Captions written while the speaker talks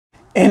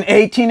In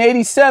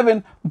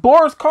 1887,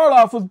 Boris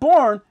Karloff was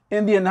born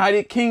in the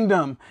United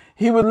Kingdom.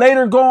 He would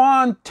later go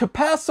on to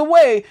pass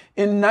away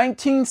in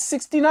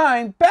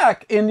 1969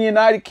 back in the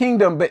United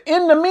Kingdom. But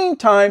in the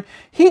meantime,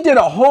 he did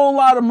a whole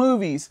lot of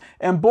movies,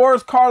 and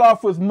Boris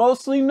Karloff was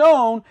mostly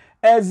known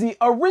as the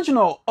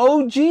original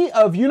OG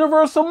of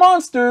Universal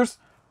Monsters,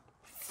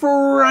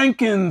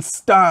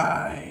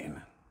 Frankenstein.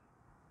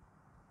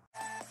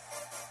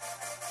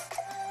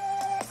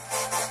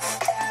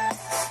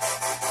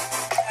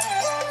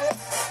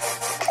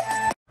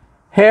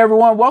 Hey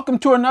everyone, welcome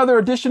to another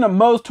edition of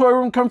Moe's Toy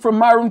Room, come from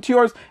my room to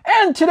yours.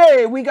 And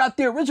today we got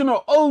the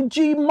original OG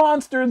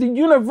monster, the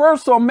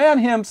Universal man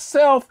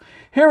himself.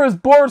 Here is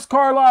Boris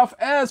Karloff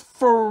as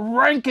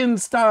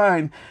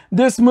Frankenstein.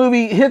 This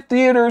movie hit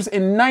theaters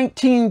in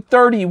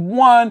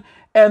 1931,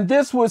 and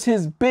this was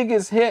his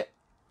biggest hit,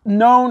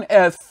 known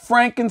as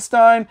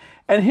Frankenstein.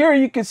 And here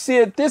you can see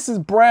it. This is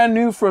brand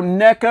new from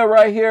NECA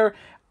right here.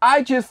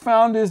 I just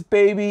found this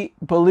baby,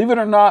 believe it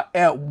or not,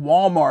 at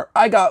Walmart.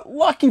 I got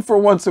lucky for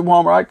once at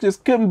Walmart. I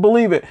just couldn't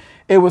believe it.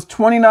 It was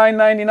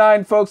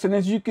 $29.99, folks, and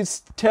as you can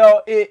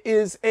tell, it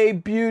is a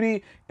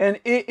beauty, and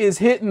it is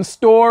hitting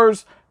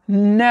stores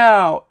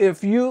now.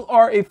 If you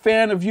are a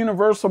fan of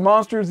Universal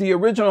Monsters, the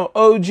original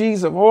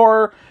OGs of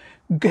horror,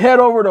 head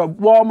over to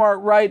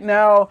Walmart right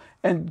now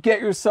and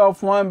get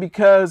yourself one,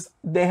 because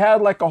they had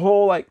like a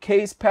whole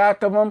case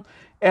pack of them.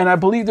 And I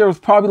believe there was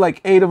probably like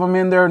 8 of them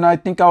in there. And I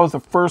think I was the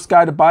first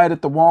guy to buy it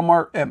at the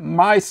Walmart at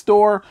my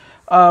store.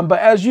 But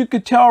as you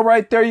could tell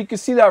right there, you can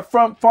see that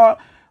front font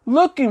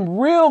looking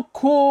real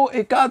cool.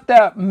 It got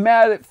that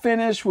matte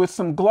finish with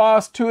some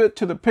gloss to it,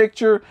 to the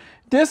picture.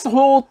 This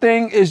whole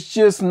thing is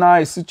just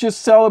nice. It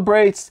just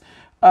celebrates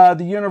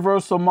the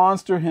Universal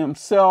monster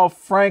himself,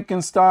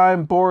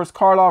 Frankenstein. Boris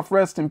Karloff,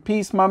 rest in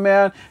peace, my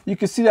man. You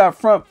can see that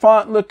front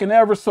font looking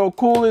ever so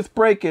cool. Let's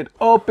break it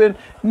open.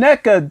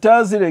 NECA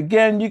does it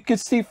again. You can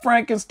see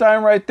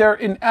Frankenstein right there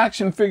in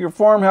action figure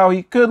form, how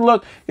he could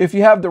look if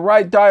you have the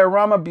right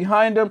diorama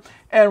behind him.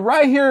 And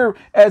right here,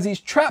 as he's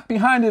trapped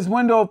behind his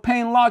window of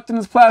pain, locked in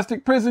his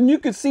plastic prison, you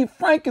can see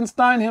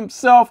Frankenstein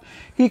himself.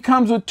 He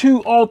comes with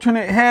 2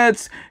 alternate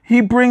heads.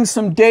 He brings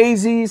some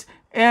daisies,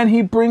 and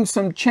he brings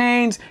some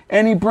chains,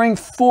 and he brings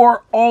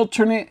 4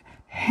 alternate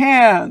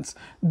hands.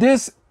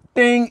 This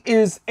thing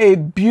is a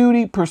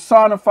beauty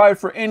personified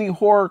for any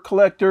horror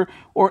collector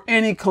or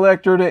any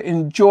collector that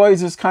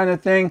enjoys this kind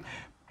of thing.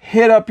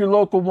 Hit up your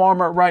local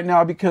Walmart right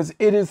now, because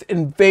it is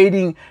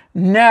invading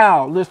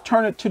now. Let's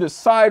turn it to the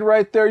side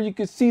right there. You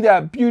can see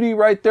that beauty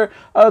right there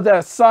of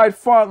that side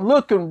font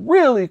looking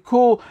really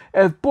cool,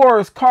 as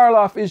Boris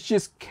Karloff is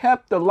just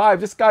kept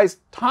alive. This guy's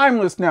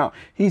timeless now.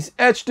 He's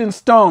etched in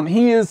stone.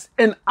 He is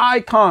an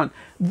icon,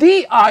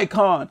 the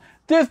icon.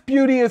 This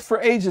beauty is for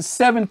ages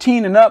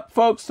 17 and up,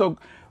 folks. So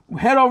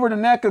head over to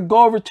NECA,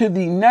 go over to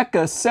the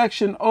NECA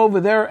section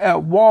over there at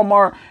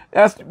Walmart.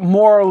 That's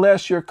more or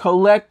less your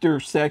collector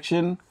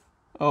section.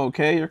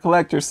 Okay, your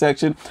collector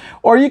section.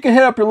 Or you can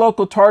hit up your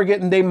local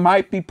Target, and they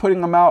might be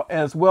putting them out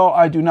as well.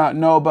 I do not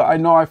know, but I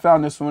know I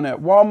found this one at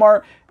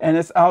Walmart, and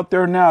it's out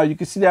there now. You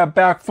can see that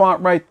back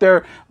font right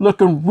there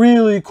looking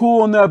really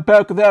cool in that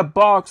back of that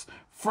box.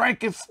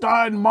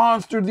 Frankenstein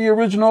monster, the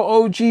original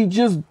OG,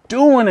 just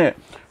doing it.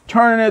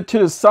 Turning it to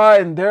the side,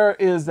 and there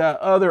is that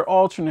other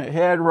alternate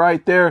head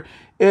right there.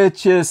 It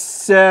just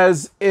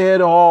says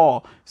it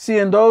all. See,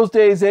 in those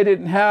days, they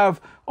didn't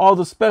have all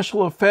the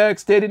special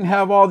effects. They didn't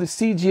have all the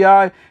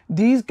CGI.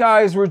 These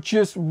guys were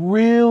just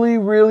really,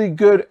 really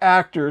good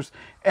actors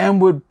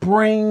and would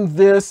bring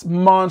this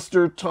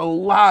monster to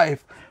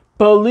life.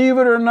 Believe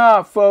it or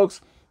not,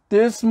 folks,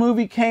 this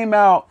movie came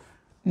out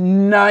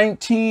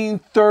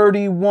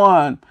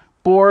 1931.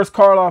 Boris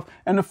Karloff.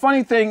 And the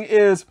funny thing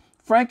is,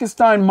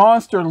 Frankenstein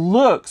monster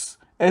looks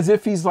as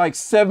if he's like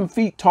 7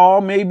 feet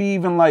tall, maybe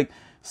even like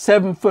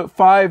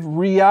 7'5".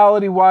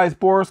 Reality wise,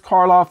 Boris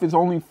Karloff is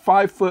only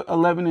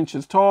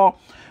 5'11" tall.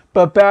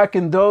 But back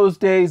in those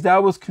days,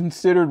 that was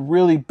considered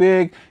really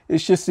big.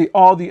 It's just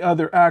all the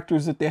other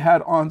actors that they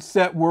had on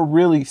set were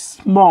really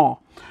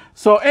small.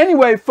 So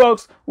anyway,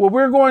 folks, what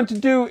we're going to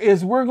do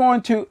is we're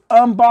going to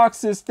unbox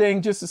this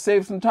thing just to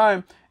save some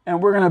time,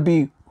 and we're going to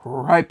be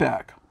right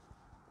back.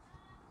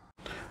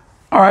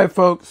 All right,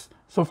 folks.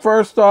 So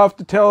first off,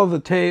 to tell the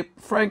tape,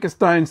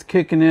 Frankenstein's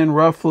kicking in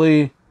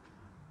roughly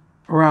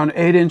around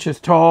 8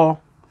 inches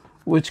tall,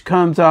 which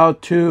comes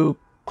out to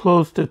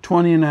close to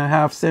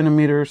 20.5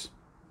 centimeters.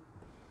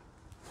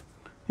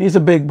 He's a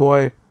big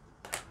boy.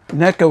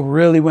 NECA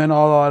really went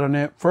all out on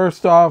it.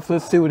 First off,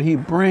 let's see what he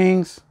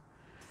brings.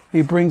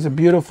 He brings a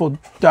beautiful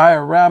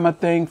diorama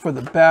thing for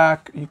the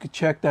back. You could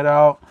check that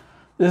out.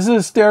 This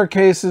is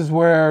staircases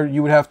where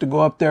you would have to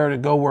go up there to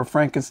go where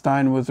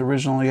Frankenstein was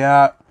originally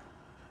at.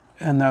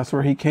 And that's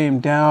where he came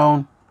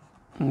down.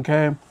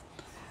 Okay.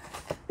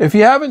 If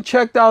you haven't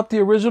checked out the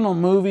original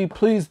movie,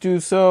 please do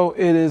so.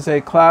 It is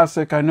a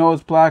classic. I know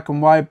it's black and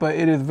white, but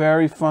it is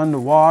very fun to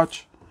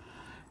watch.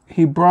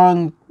 He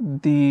brung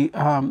the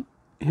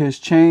his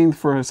chain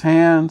for his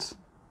hands.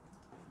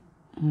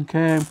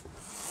 Okay.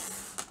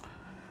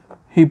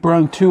 He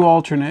brung 2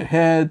 alternate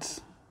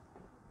heads.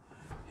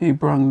 He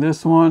brung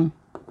this one.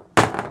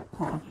 Oh,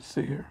 let's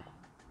see here.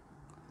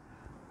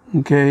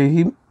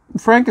 Okay,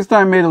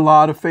 Frankenstein made a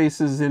lot of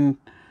faces in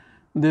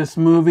this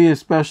movie,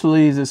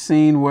 especially the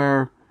scene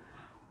where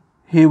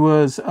he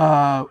was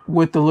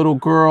with the little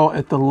girl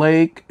at the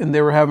lake and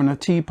they were having a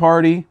tea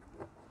party.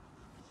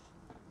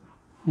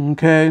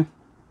 Okay.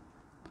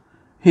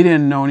 He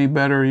didn't know any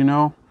better, you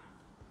know.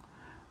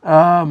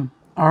 All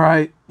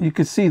right, you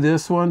can see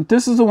this one.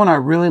 This is the one I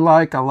really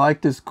like. I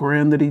like this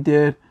grin that he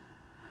did.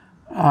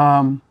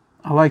 I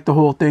like the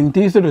whole thing.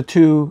 These are the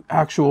two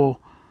actual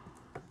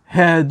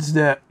heads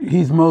that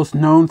he's most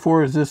known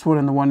for, is this one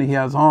and the one he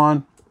has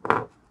on.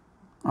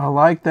 I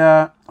like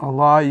that a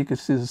lot. You can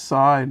see the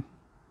side.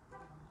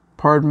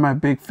 Pardon my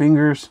big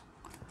fingers.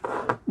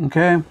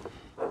 Okay.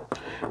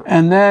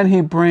 And then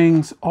he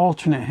brings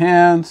alternate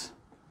hands.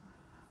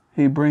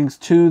 He brings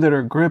two that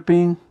are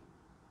gripping.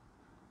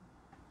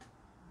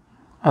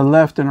 A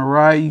left and a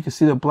right. You can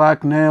see the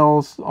black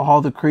nails,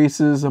 all the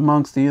creases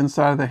amongst the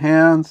inside of the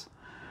hands.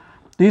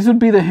 These would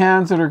be the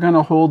hands that are going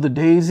to hold the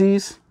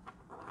daisies.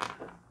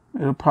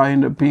 It'll probably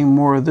end up being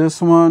more of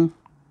this one,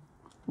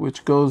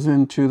 which goes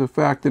into the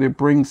fact that it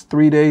brings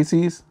 3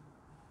 daisies.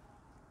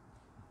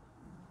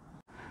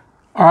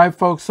 All right,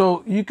 folks,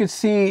 so you can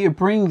see it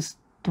brings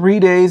 3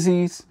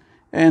 daisies,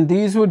 and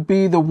these would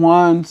be the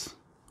ones.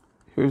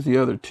 Here's the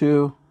other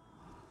two.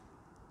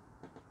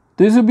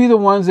 These would be the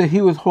ones that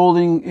he was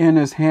holding in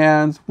his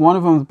hands. One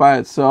of them's by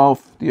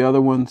itself, the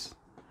other one's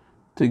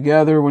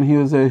together when he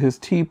was at his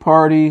tea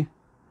party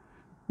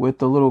with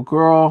the little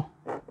girl.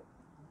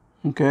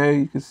 Okay,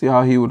 you can see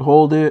how he would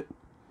hold it.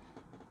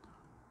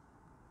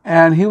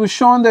 And he was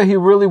showing that he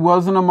really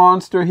wasn't a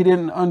monster. He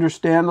didn't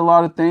understand a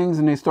lot of things,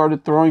 and they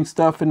started throwing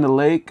stuff in the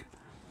lake.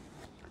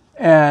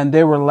 And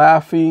they were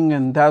laughing,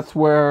 and that's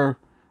where,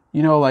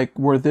 you know, like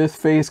where this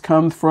face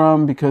comes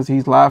from, because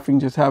he's laughing,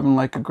 just having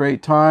like a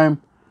great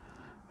time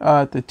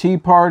at the tea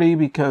party,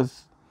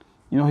 because,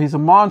 you know, he's a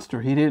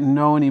monster. He didn't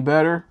know any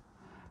better.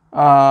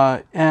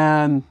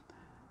 And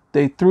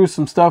they threw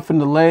some stuff in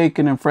the lake,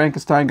 and then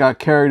Frankenstein got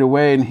carried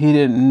away, and he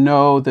didn't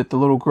know that the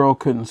little girl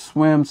couldn't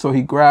swim, so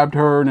he grabbed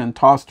her and then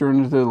tossed her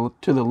into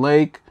the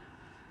lake.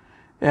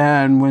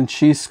 And when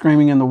she's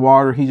screaming in the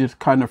water, he just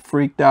kind of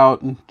freaked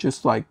out and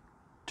just like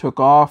took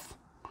off.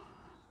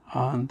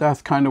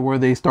 That's kind of where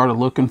they started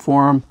looking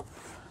for him.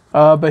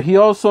 But he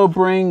also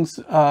brings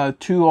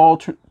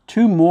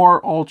two more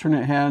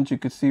alternate hands. You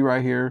can see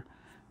right here.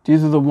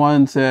 These are the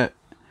ones that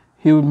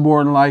he would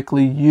more than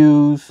likely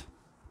use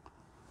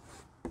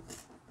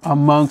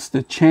amongst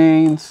the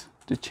chains.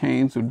 The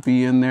chains would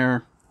be in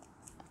there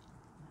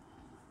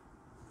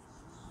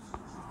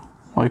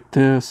like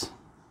this.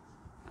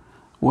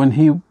 When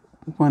he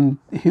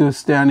was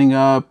standing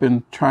up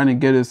and trying to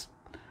get his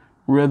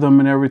rhythm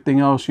and everything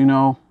else, you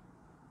know.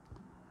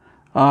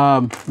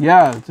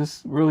 Yeah,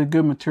 just really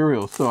good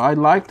material. So I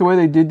like the way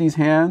they did these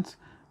hands.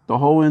 The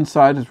whole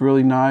inside is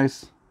really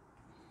nice.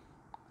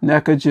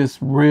 NECA just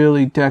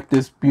really decked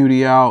this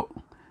beauty out.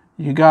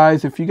 You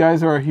guys, if you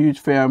guys are a huge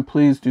fan,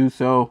 please do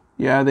so.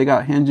 Yeah, they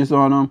got hinges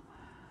on them.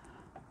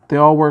 They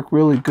all work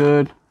really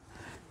good.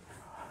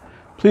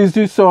 Please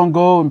do so and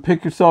go and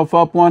pick yourself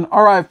up one.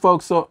 All right,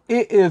 folks, so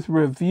it is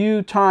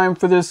review time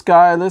for this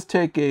guy. Let's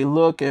take a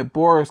look at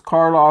Boris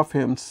Karloff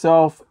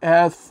himself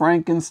as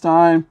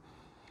Frankenstein.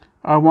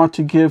 I want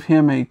to give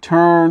him a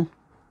turn.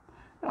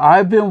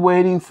 I've been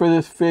waiting for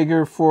this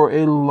figure for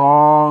a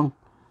long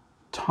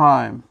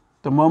time.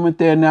 The moment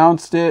they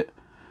announced it,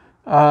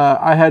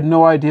 I had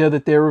no idea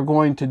that they were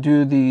going to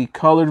do the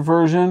colored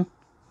version.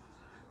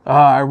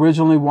 I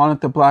originally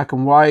wanted the black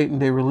and white, and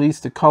they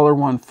released the color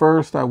one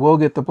first. I will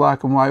get the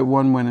black and white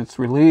one when it's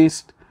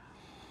released.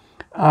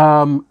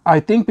 I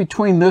think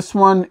between this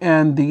one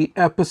and the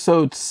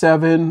episode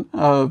 7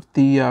 of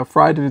the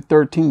Friday the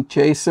 13th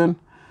Jason,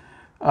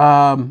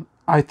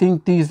 I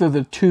think these are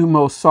the two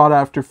most sought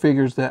after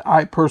figures that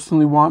I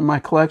personally want in my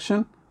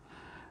collection.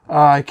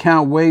 I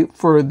can't wait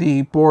for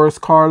the Boris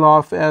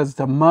Karloff as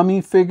the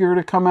mummy figure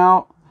to come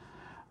out.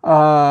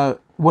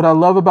 What I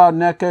love about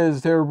NECA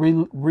is they're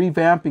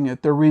revamping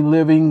it. They're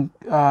reliving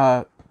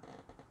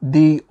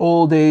the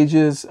old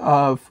ages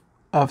of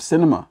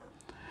cinema.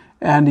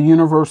 And the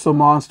Universal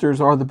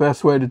monsters are the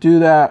best way to do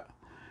that.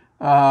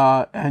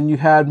 And you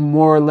had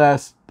more or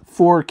less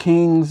 4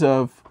 kings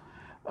of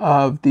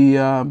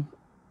the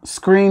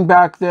screen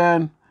back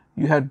then.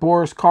 You had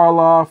Boris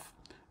Karloff.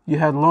 You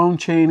had Lon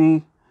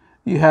Chaney.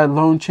 You had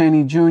Lon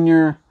Chaney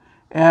Jr.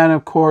 And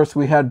of course,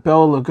 we had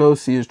Bela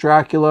Lugosi as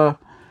Dracula.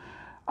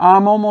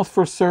 I'm almost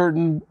for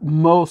certain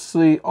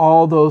mostly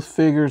all those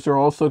figures are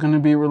also going to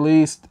be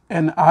released,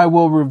 and I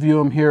will review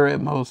them here at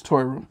MOE'S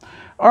Toy Room.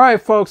 All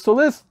right, folks, so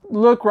let's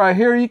look right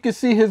here. You can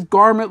see his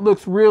garment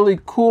looks really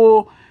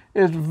cool.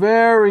 It's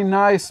very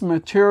nice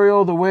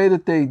material, the way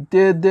that they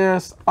did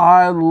this.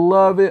 I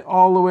love it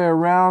all the way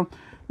around.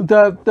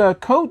 The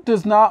coat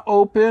does not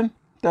open.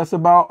 That's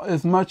about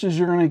as much as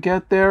you're going to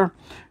get there.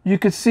 You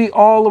can see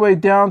all the way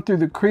down through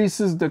the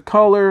creases, the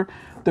color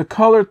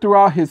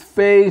throughout his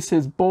face,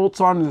 his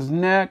bolts on his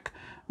neck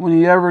when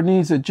he ever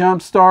needs a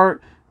jump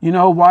start. You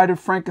know, why did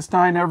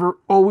Frankenstein ever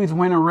always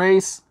win a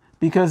race?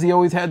 Because he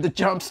always had the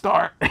jump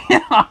start.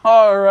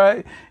 All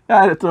right.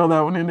 I had to throw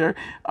that one in there.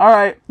 All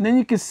right. And then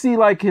you can see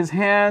like his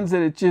hands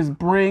that it just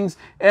brings.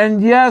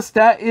 And yes,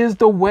 that is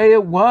the way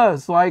it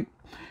was. Like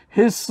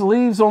his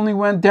sleeves only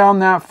went down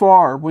that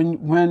far.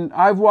 When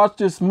I've watched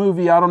this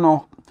movie, I don't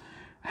know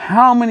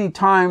how many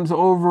times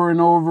over and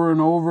over and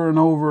over and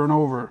over and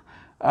over.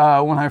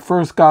 When I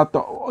first got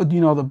the, you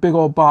know, the big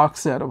old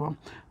box set of them.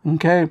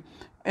 Okay.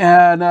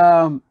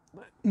 And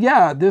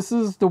yeah, this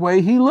is the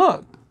way he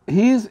looked.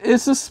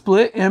 It's a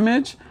split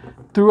image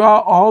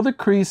throughout all the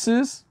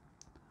creases.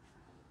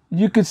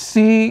 You could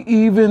see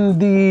even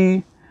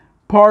the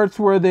parts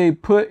where they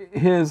put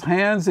his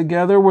hands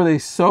together, where they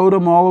sewed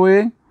them all the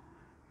way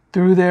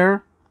through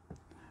there.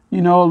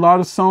 You know, a lot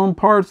of sewn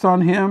parts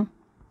on him.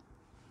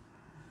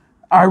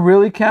 I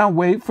really can't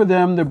wait for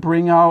them to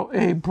bring out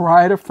a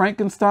Bride of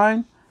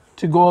Frankenstein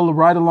to go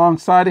right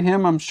alongside of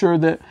him. I'm sure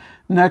that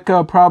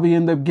NECA probably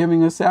end up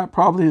giving us that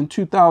probably in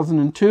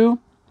 2002.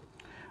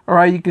 All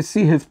right, you can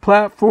see his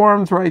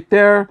platforms right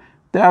there.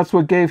 That's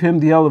what gave him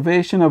the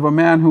elevation of a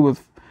man who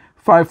was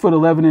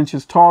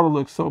 5'11" tall to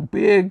look so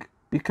big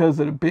because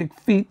of the big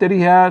feet that he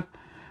had.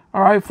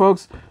 All right,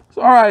 folks.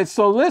 All right,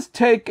 so let's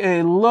take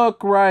a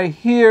look right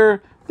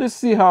here. Let's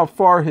see how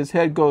far his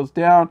head goes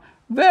down.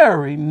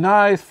 Very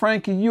nice.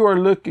 Frankie, you are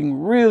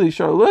looking really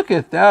sharp. Look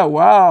at that.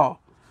 Wow.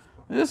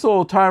 This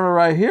old timer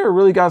right here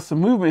really got some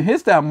movement.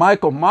 Hits that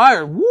Michael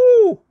Myers.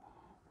 Woo!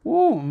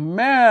 Woo,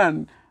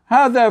 man.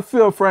 How'd that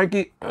feel,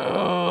 Frankie?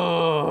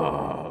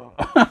 All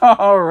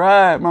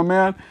right, my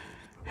man.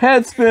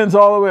 Head spins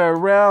all the way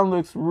around.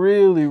 Looks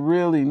really,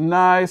 really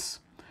nice.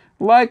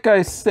 Like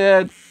I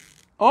said,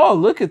 oh,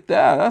 look at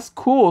that. That's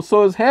cool.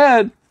 So his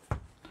head,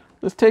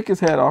 let's take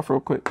his head off real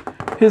quick.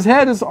 His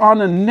head is on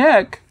the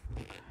neck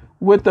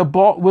with the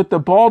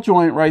ball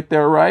joint right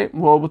there, right?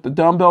 Well, with the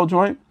dumbbell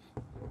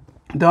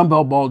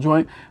ball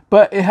joint.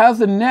 But it has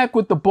the neck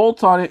with the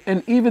bolts on it,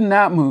 and even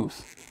that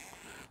moves.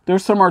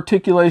 There's some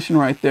articulation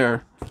right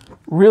there.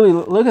 Really,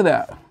 look at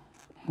that.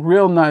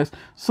 Real nice.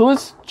 So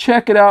let's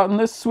check it out and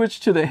let's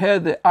switch to the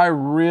head that I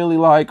really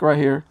like right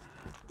here.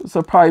 This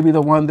will probably be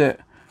the one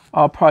that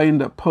I'll probably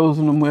end up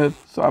posing them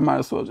with. So I might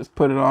as well just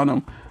put it on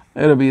them.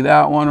 It'll be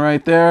that one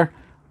right there.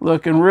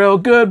 Looking real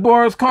good,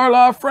 Boris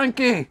Karloff,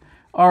 Frankie.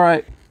 All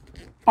right.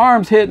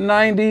 Arms hit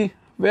 90.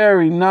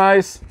 Very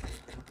nice.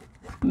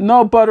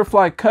 No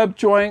butterfly cup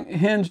joint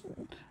hinge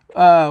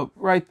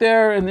right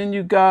there, and then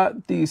you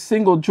got the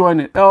single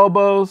jointed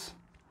elbows.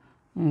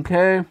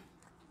 Okay.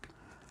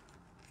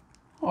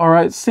 All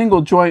right,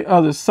 single joint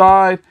other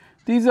side.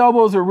 These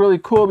elbows are really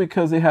cool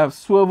because they have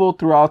swivel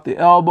throughout the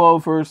elbow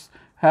versus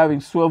having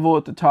swivel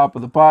at the top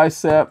of the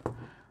bicep.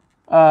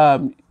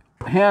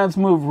 Hands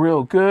move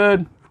real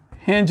good.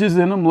 Hinges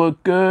in them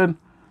look good.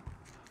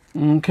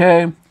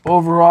 Okay.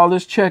 Overall,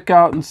 let's check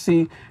out and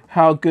see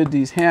how good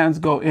these hands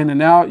go in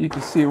and out. You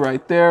can see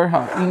right there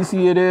how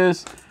easy it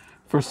is.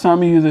 For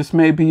some of you, this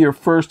may be your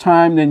first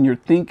time, then you're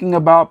thinking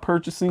about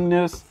purchasing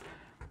this.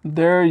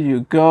 There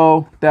you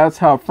go. That's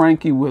how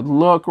Frankie would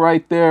look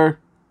right there.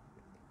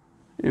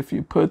 If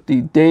you put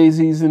the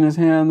daisies in his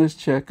hand, let's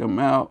check them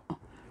out.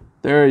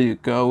 There you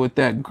go with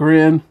that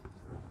grin.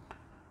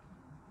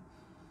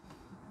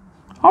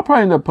 I'll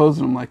probably end up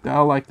posing them like that.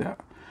 I like that.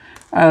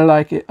 I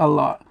like it a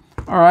lot.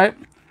 All right.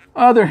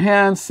 Other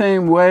hand,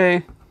 same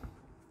way.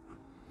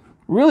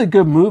 Really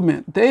good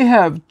movement. They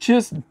have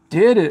just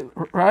did it,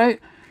 right?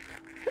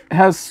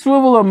 Has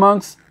swivel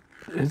amongst,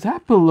 is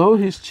that below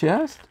his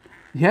chest?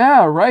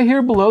 Yeah, right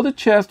here below the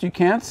chest. You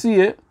can't see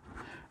it.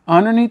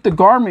 Underneath the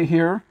garment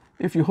here,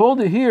 if you hold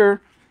it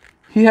here,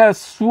 he has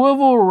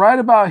swivel right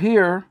about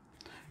here.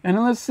 And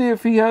then let's see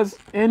if he has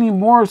any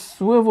more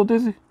swivel.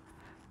 Does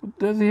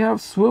he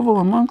have swivel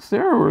amongst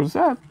there, or is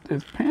that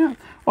his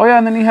pants? Oh yeah,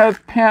 and then he has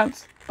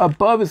pants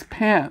above his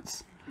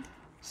pants.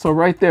 So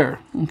right there,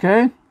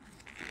 okay?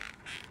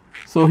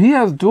 So he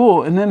has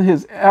dual, and then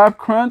his ab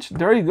crunch,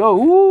 there you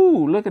go.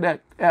 Ooh, look at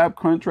that ab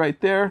crunch right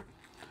there.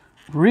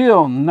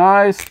 Real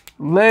nice.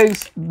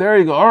 Legs, there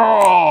you go.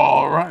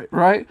 Oh,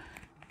 right.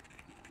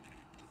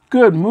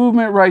 Good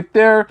movement right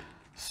there.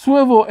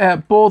 Swivel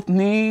at both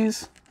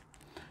knees.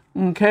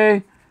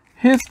 Okay.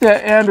 Hits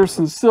that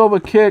Anderson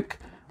Silva kick.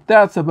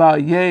 That's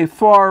about yay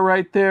far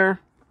right there.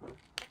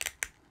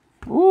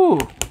 Ooh.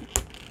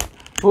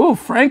 Ooh,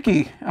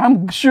 Frankie.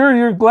 I'm sure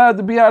you're glad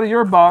to be out of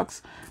your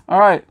box. All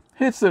right.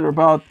 Hits it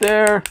about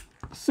there.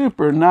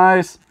 Super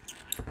nice.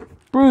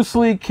 Bruce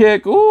Lee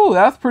kick. Ooh,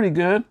 that's pretty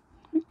good.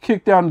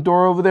 Kick down the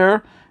door over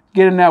there.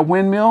 Get in that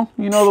windmill.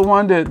 You know, the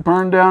one that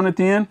burned down at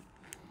the end?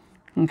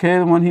 Okay,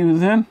 the one he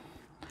was in.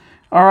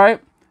 All right.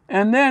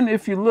 And then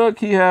if you look,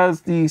 he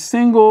has the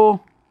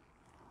single.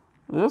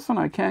 This one,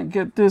 I can't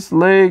get this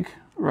leg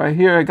right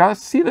here. I got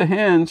to see the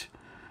hinge,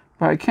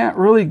 but I can't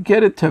really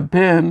get it to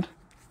bend.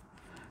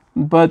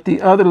 But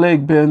the other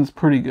leg bends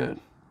pretty good.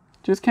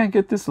 Just can't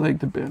get this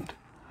leg to bend.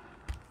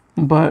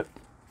 But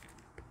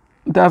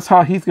that's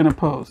how he's going to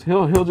pose.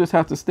 He'll just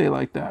have to stay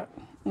like that.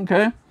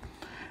 Okay.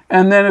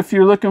 And then if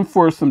you're looking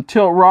for some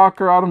tilt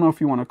rocker, I don't know if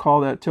you want to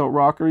call that tilt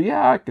rocker.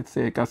 Yeah, I could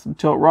say it got some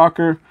tilt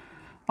rocker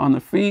on the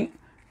feet.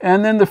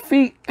 And then the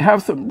feet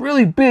have some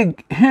really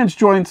big hinge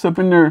joints up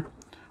in there.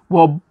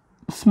 Well,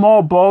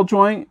 small ball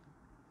joint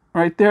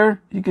right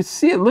there. You can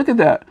see it. Look at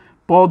that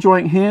ball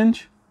joint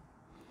hinge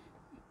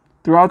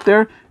throughout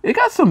there. It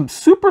got some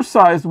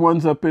supersized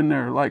ones up in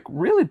there, like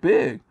really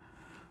big.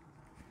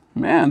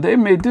 Man, they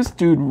made this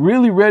dude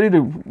really ready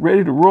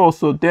to roll.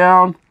 So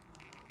down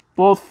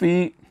both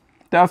feet.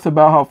 That's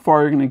about how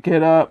far you're gonna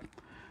get up.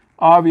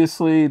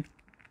 Obviously,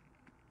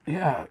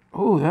 yeah.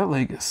 Oh, that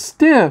leg is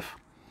stiff.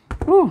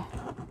 Ooh.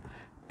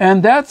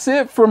 And that's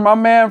it for my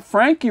man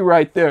Frankie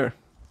right there.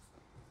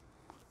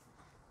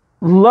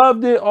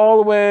 Loved it all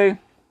the way.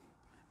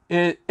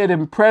 It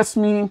impressed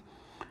me.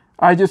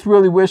 I just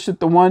really wish that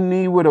the one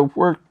knee would have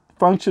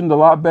functioned a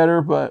lot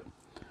better, but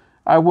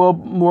I will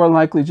more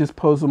likely just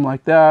pose them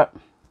like that.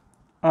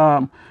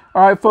 All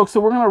right, folks, so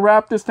we're going to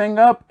wrap this thing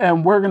up,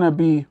 and we're going to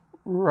be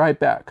right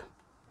back.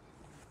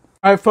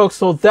 All right, folks,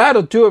 so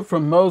that'll do it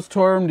from Moe's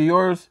Toy Room to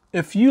yours.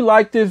 If you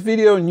like this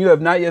video and you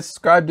have not yet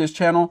subscribed to this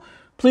channel,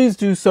 please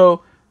do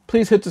so.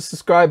 Please hit the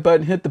subscribe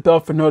button, hit the bell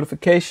for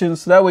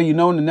notifications, so that way you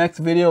know when the next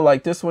video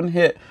like this one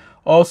hit.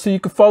 Also, you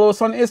can follow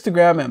us on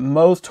Instagram at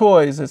Moe's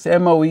Toys. It's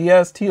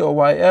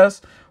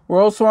MOE'S.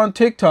 We're also on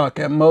TikTok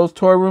at Moe's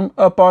Toy Room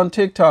up on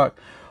TikTok.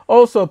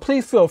 Also,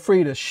 please feel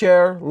free to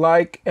share,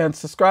 like, and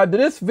subscribe to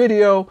this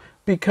video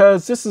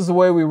because this is the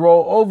way we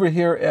roll over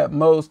here at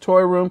Moe's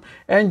Toy Room.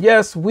 And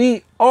yes,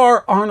 we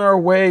are on our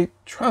way.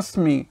 Trust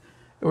me.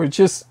 We're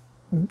just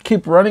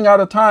keep running out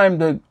of time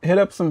to hit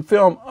up some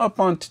film up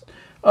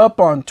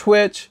on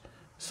Twitch.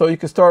 So you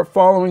can start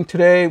following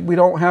today. We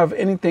don't have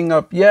anything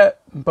up yet,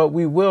 but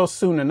we will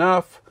soon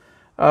enough.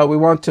 We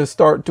want to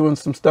start doing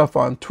some stuff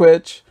on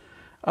Twitch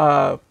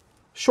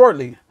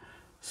shortly.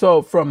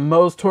 So from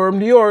Moe's Toy Room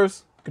to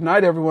yours, good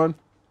night, everyone.